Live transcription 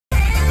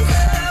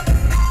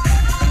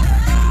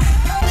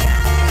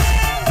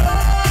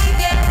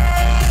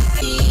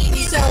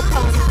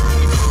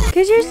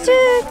Cause you're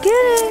sick. Get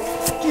it.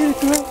 Get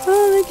it, girl.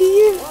 Oh, look at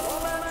you.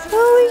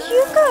 Oh, what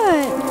you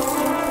got?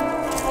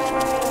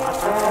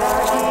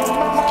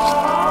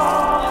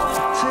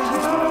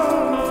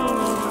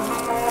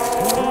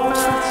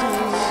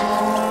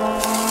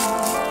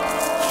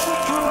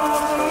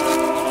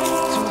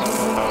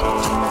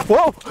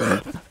 Whoa!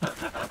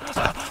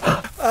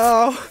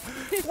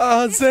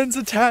 Oh, Zen's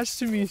attached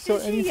to me, so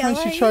anytime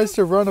she tries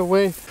to run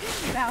away,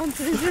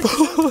 Bounces.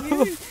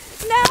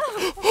 No!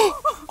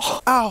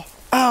 ow,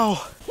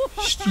 ow!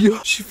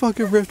 She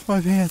fucking ripped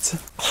my pants.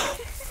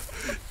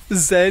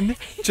 Zen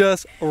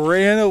just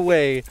ran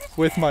away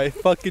with my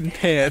fucking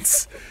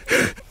pants.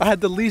 I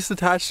had the leash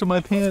attached to my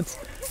pants.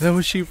 And then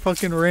when she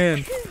fucking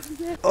ran,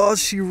 oh,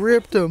 she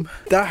ripped them.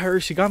 That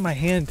hurt. She got my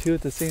hand too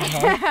at the same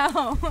time.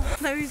 Ow.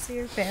 Let me see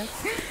your pants.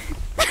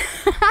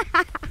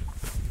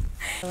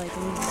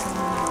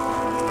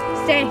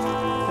 Stay.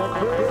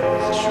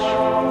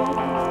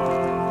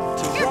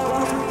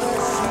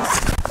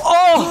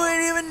 Oh!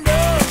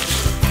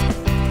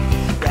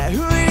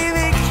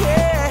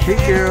 Hey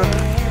girl.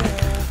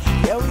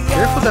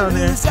 Careful down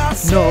there.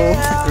 No.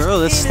 Girl,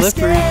 that's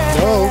slippery.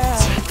 No.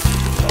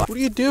 What are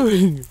you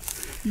doing?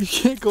 You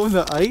can't go in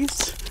the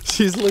ice?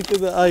 She's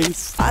licking the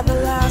ice. I'm the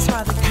last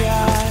by the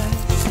guys.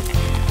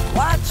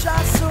 Why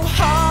try so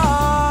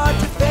hard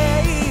to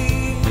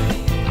fake?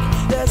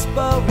 There's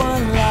but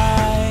one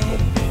life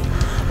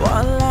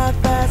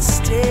at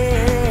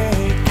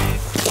stake.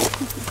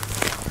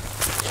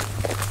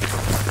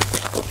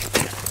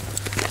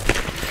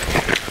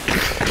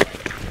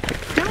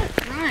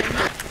 Don't run.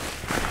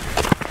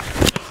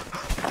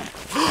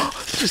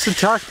 Just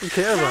attack the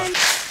camera.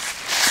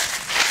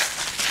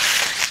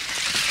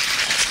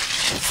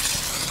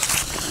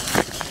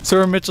 So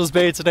we're in Mitchell's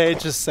Bay today,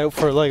 just out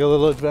for like a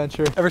little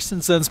adventure. Ever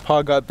since Zen's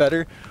paw got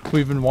better,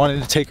 we've been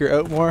wanting to take her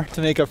out more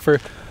to make up for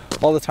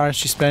all the time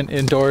she spent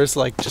indoors,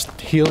 like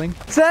just healing.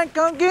 Zen,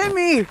 come get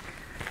me!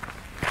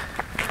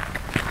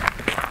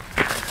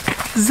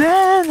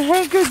 Zen,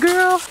 hey good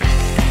girl!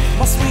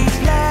 Must we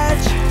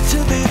pledge to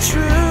the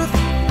truth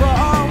for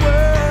our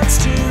words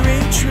to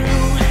ring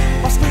true?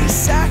 Must we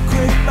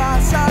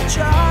sacrifice our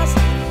trust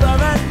for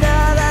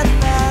another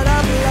night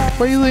of love?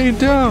 Why are you laying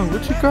down?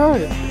 What you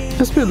got?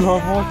 It's been a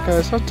long walk,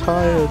 guys. I'm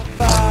tired.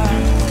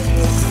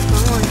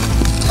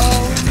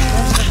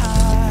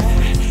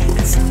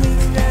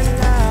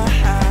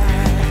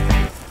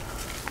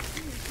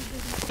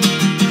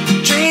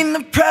 Drain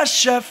the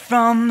pressure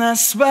from the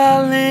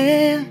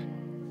swelling.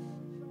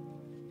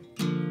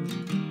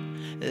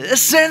 The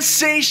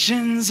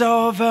sensation's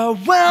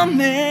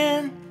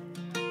overwhelming.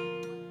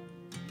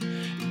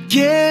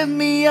 Give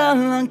me a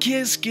long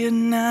kiss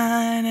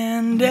goodnight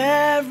and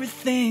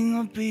everything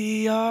will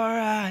be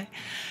alright.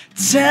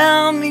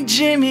 Tell me,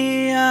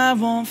 Jimmy, I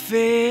won't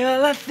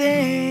feel a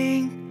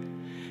thing.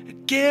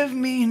 Give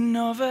me an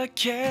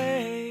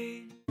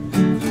Novocaine.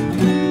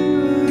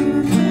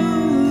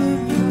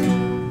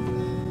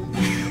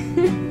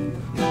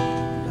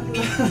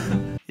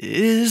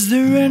 Is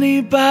there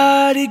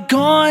anybody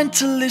going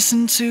to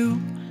listen to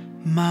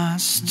my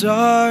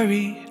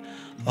story?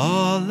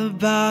 All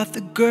about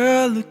the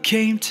girl who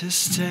came to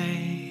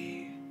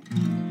stay.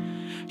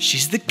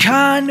 She's the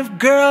kind of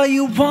girl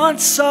you want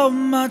so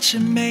much it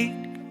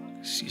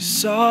makes you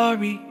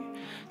sorry.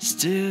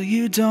 Still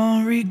you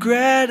don't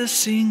regret a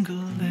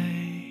single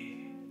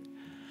day.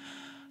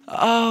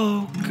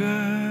 Oh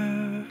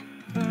girl,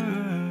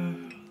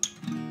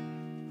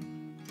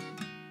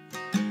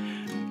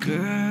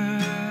 girl.